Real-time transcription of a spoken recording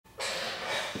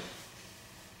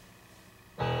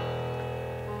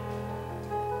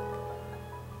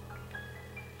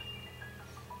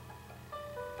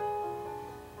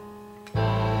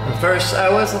At first I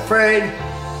was afraid,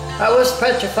 I was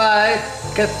petrified,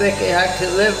 kept thinking I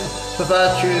could live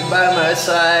without you by my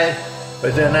side.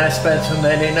 But then I spent so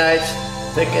many nights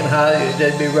thinking how you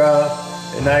did me wrong,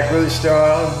 and I grew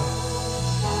strong,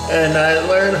 and I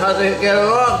learned how to get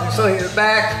along. So you're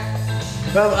back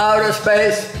from outer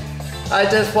space. I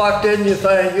just walked in to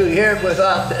find you here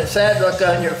without the sad look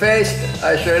on your face.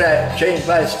 I should have changed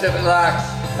my stupid lock.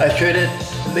 I shouldn't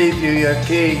leave you your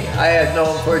key. I had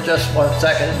known for just 1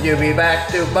 second you'd be back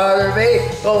to bother me.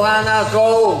 Go on now,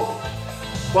 go.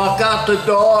 Walk out the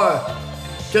door.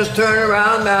 Just turn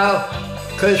around now,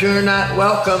 'cause you're not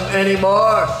welcome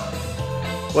anymore.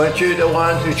 Weren't you the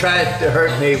one who tried to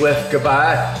hurt me with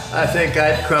goodbye? I think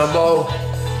I'd crumble.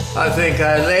 I think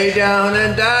I'd lay down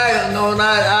and die. No,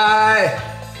 not I.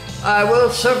 I will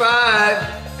survive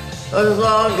as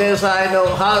long as I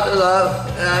know how to love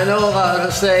and I know how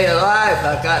to stay alive.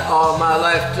 I got all my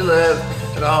life to live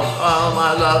and all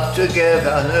my love to give,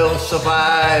 and I'll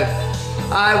survive.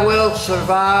 I will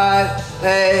survive.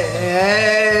 Hey,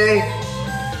 hey.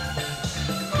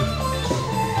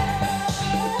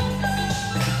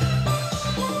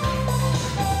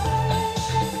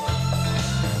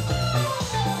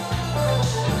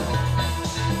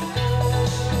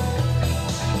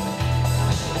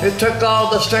 It took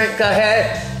all the strength I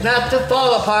had not to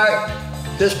fall apart,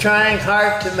 just trying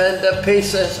hard to mend the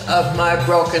pieces of my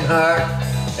broken heart.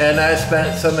 And I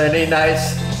spent so many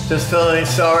nights just feeling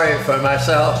sorry for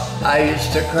myself. I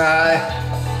used to cry,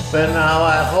 but now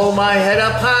I hold my head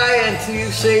up high until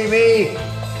you see me,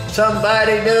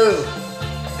 somebody new.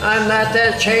 I'm not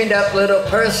that chained up little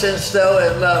person still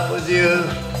in love with you.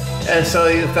 And so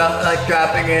you felt like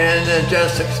dropping in and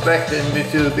just expecting me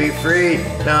to be free.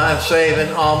 Now I'm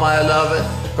saving all my loving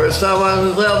for someone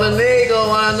who's loving me. Go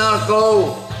on now,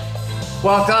 go.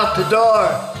 Walk out the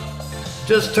door.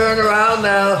 Just turn around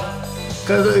now,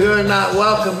 'cause you're not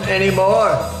welcome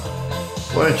anymore.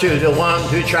 Weren't you the one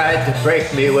who tried to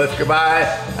break me with goodbye?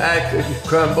 I could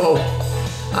crumble.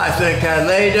 I think I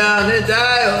lay down and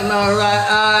die. Oh no,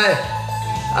 right,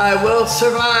 I will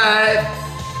survive.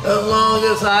 As long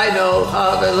as I know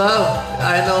how to love,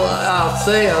 I know I'll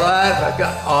stay alive. I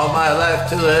got all my life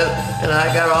to live, and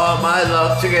I got all my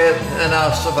love to give, and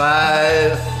I'll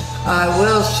survive. I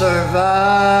will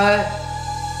survive.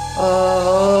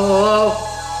 Oh,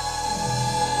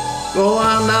 go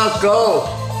on now, go.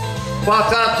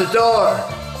 Walk out the door.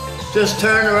 Just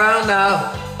turn around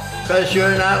now, 'cause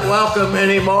you're not welcome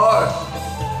anymore.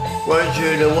 Weren't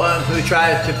you the one who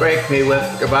tried to break me with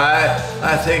goodbye?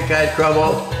 I think I'd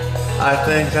crumble. I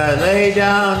think I'd lay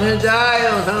down and die.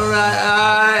 Oh, no,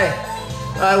 right,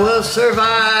 I will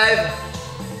survive.